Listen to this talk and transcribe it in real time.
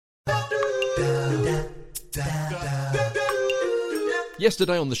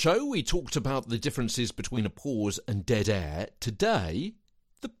Yesterday on the show, we talked about the differences between a pause and dead air. Today,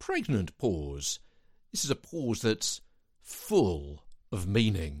 the pregnant pause. This is a pause that's full of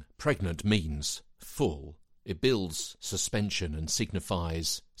meaning. Pregnant means full. It builds suspension and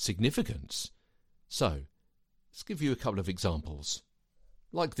signifies significance. So, let's give you a couple of examples.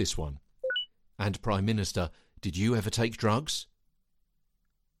 Like this one. And Prime Minister, did you ever take drugs?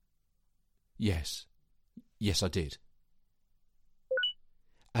 Yes. Yes, I did.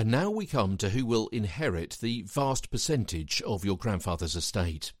 And now we come to who will inherit the vast percentage of your grandfather's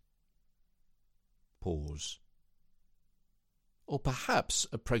estate. Pause. Or perhaps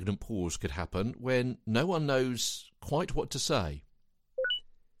a pregnant pause could happen when no one knows quite what to say.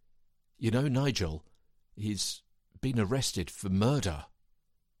 You know, Nigel, he's been arrested for murder.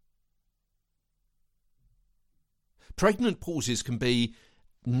 Pregnant pauses can be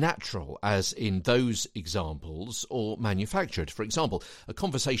natural, as in those examples, or manufactured. For example, a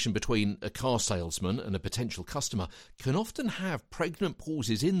conversation between a car salesman and a potential customer can often have pregnant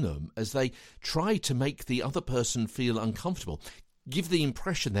pauses in them as they try to make the other person feel uncomfortable, give the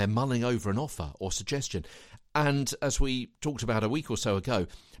impression they're mulling over an offer or suggestion, and, as we talked about a week or so ago,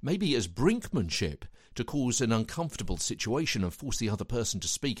 maybe as brinkmanship to cause an uncomfortable situation and force the other person to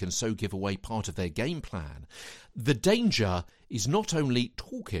speak and so give away part of their game plan. The danger is not only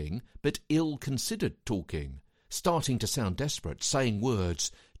talking, but ill-considered talking, starting to sound desperate, saying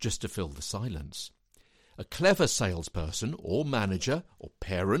words just to fill the silence. A clever salesperson or manager or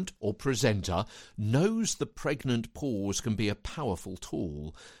parent or presenter knows the pregnant pause can be a powerful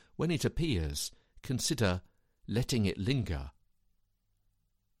tool. When it appears, consider letting it linger.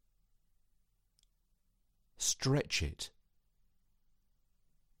 Stretch it.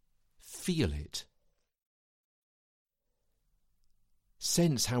 Feel it.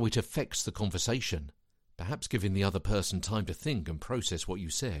 Sense how it affects the conversation, perhaps giving the other person time to think and process what you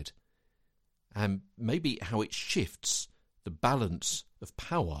said, and maybe how it shifts the balance of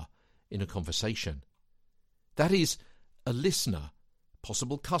power in a conversation. That is, a listener,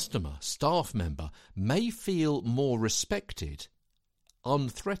 possible customer, staff member may feel more respected,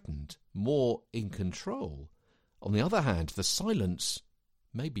 unthreatened, more in control. On the other hand, the silence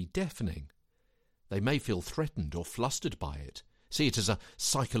may be deafening. They may feel threatened or flustered by it, see it as a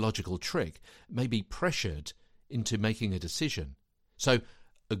psychological trick, may be pressured into making a decision. So,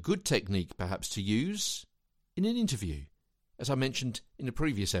 a good technique perhaps to use in an interview, as I mentioned in a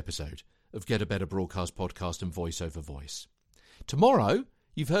previous episode of Get a Better Broadcast Podcast and Voice Over Voice. Tomorrow,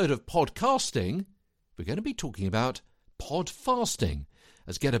 you've heard of podcasting. We're going to be talking about podfasting,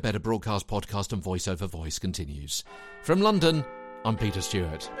 as Get a Better Broadcast Podcast and Voice Over Voice continues. From London, I'm Peter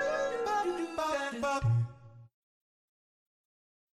Stewart.